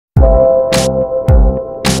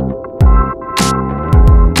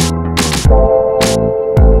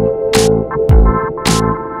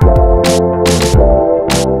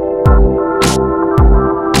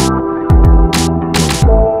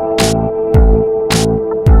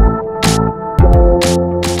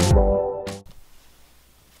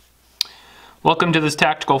Welcome to this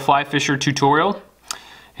tactical fly fisher tutorial.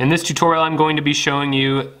 In this tutorial I'm going to be showing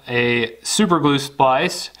you a superglue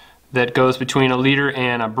splice that goes between a leader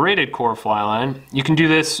and a braided core fly line. You can do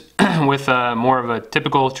this with more of a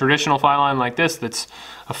typical traditional fly line like this that's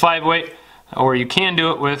a 5-weight, or you can do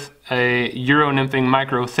it with a Euro nymphing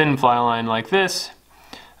micro thin fly line like this,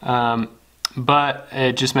 but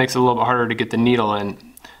it just makes it a little bit harder to get the needle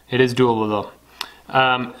in. It is doable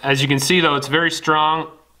though. As you can see though, it's very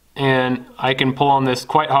strong and I can pull on this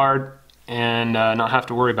quite hard and not have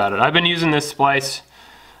to worry about it. I've been using this splice,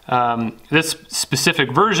 this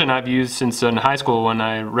specific version I've used since in high school when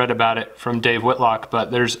I read about it from Dave Whitlock,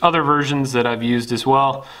 but there's other versions that I've used as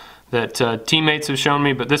well that teammates have shown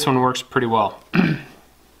me, but this one works pretty well.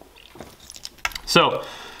 So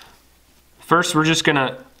first we're just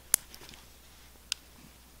gonna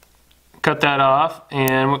cut that off,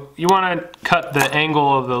 and you want to cut the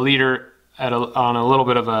angle of the leader at on a little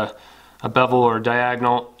bit of a bevel or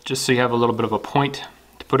diagonal, just so you have a little bit of a point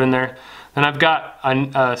to put in there. Then I've got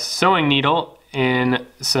a sewing needle in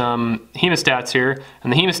some hemostats here,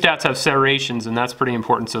 and the hemostats have serrations, and that's pretty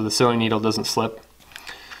important so the sewing needle doesn't slip.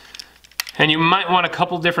 And you might want a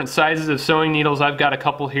couple different sizes of sewing needles. I've got a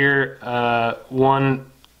couple here, one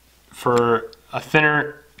for a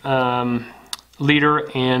thinner leader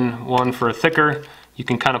and one for a thicker. You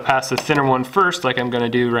can kind of pass the thinner one first like I'm going to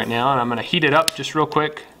do right now, and I'm going to heat it up just real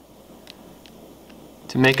quick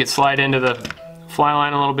to make it slide into the fly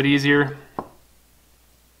line a little bit easier.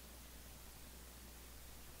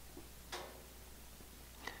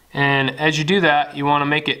 And as you do that, you want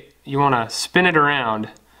to spin it around.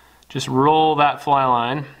 Just roll that fly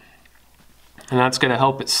line, and that's going to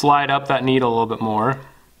help it slide up that needle a little bit more.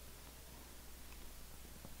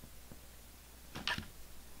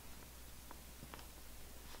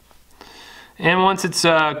 And once it's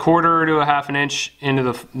a quarter to a half an inch into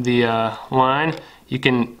the line, you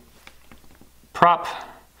can prop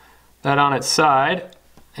that on its side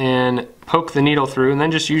and poke the needle through, and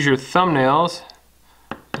then just use your thumbnails,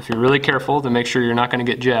 if you're really careful, to make sure you're not going to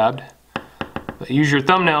get jabbed. But use your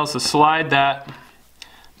thumbnails to slide that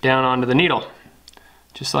down onto the needle,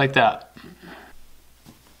 just like that.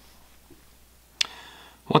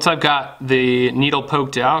 Once I've got the needle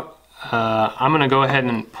poked out, I'm going to go ahead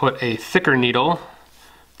and put a thicker needle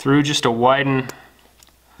through just to widen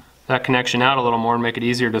that connection out a little more and make it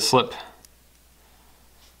easier to slip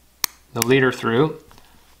the leader through.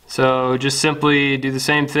 So just simply do the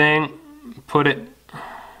same thing, put it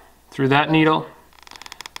through that needle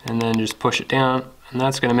and then just push it down, and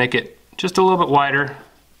that's going to make it just a little bit wider,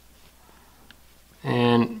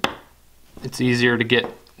 and it's easier to get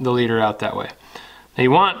the leader out that way. Now you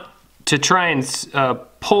want to try and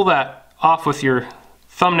pull that off with your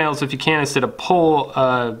thumbnails if you can, instead of pull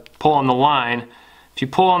on the line. If you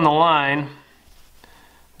pull on the line,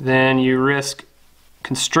 then you risk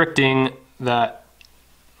constricting that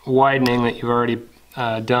widening that you've already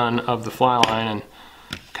done of the fly line, and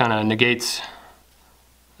kind of negates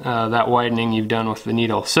that widening you've done with the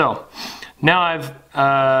needle. So now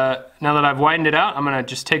now that I've widened it out, I'm going to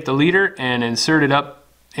just take the leader and insert it up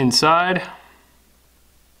inside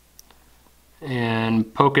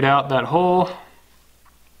and poke it out that hole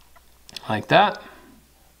like that.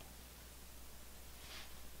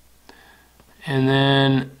 And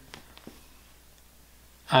then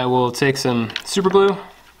I will take some super glue,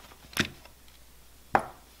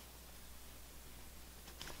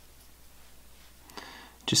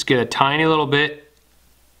 just get a tiny little bit,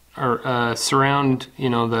 or surround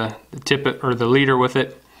the tip or the leader with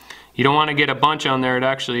it. You don't want to get a bunch on there. It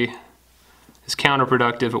actually is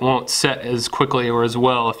counterproductive. It won't set as quickly or as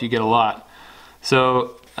well if you get a lot.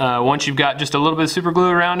 So once you've got just a little bit of super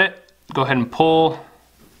glue around it, go ahead and pull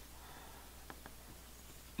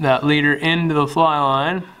that leader into the fly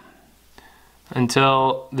line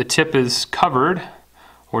until the tip is covered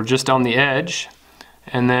or just on the edge,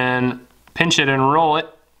 and then pinch it and roll it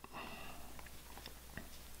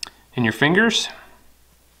in your fingers.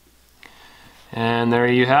 And there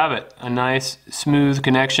you have it, a nice smooth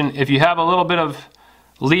connection. If you have a little bit of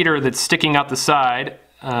leader that's sticking out the side,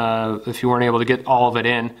 if you weren't able to get all of it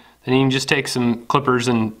in, then you can just take some clippers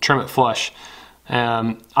and trim it flush.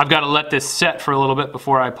 I've got to let this set for a little bit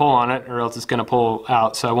before I pull on it, or else it's going to pull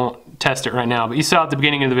out, so I won't test it right now. But you saw at the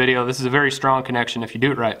beginning of the video, this is a very strong connection if you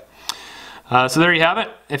do it right. So there you have it.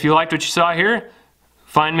 If you liked what you saw here,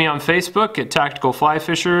 find me on Facebook at Tactical Fly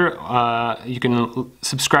Fisher. You can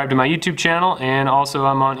subscribe to my YouTube channel, and also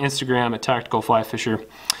I'm on Instagram at Tactical Fly Fisher.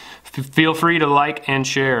 Feel free to like and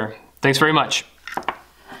share. Thanks very much.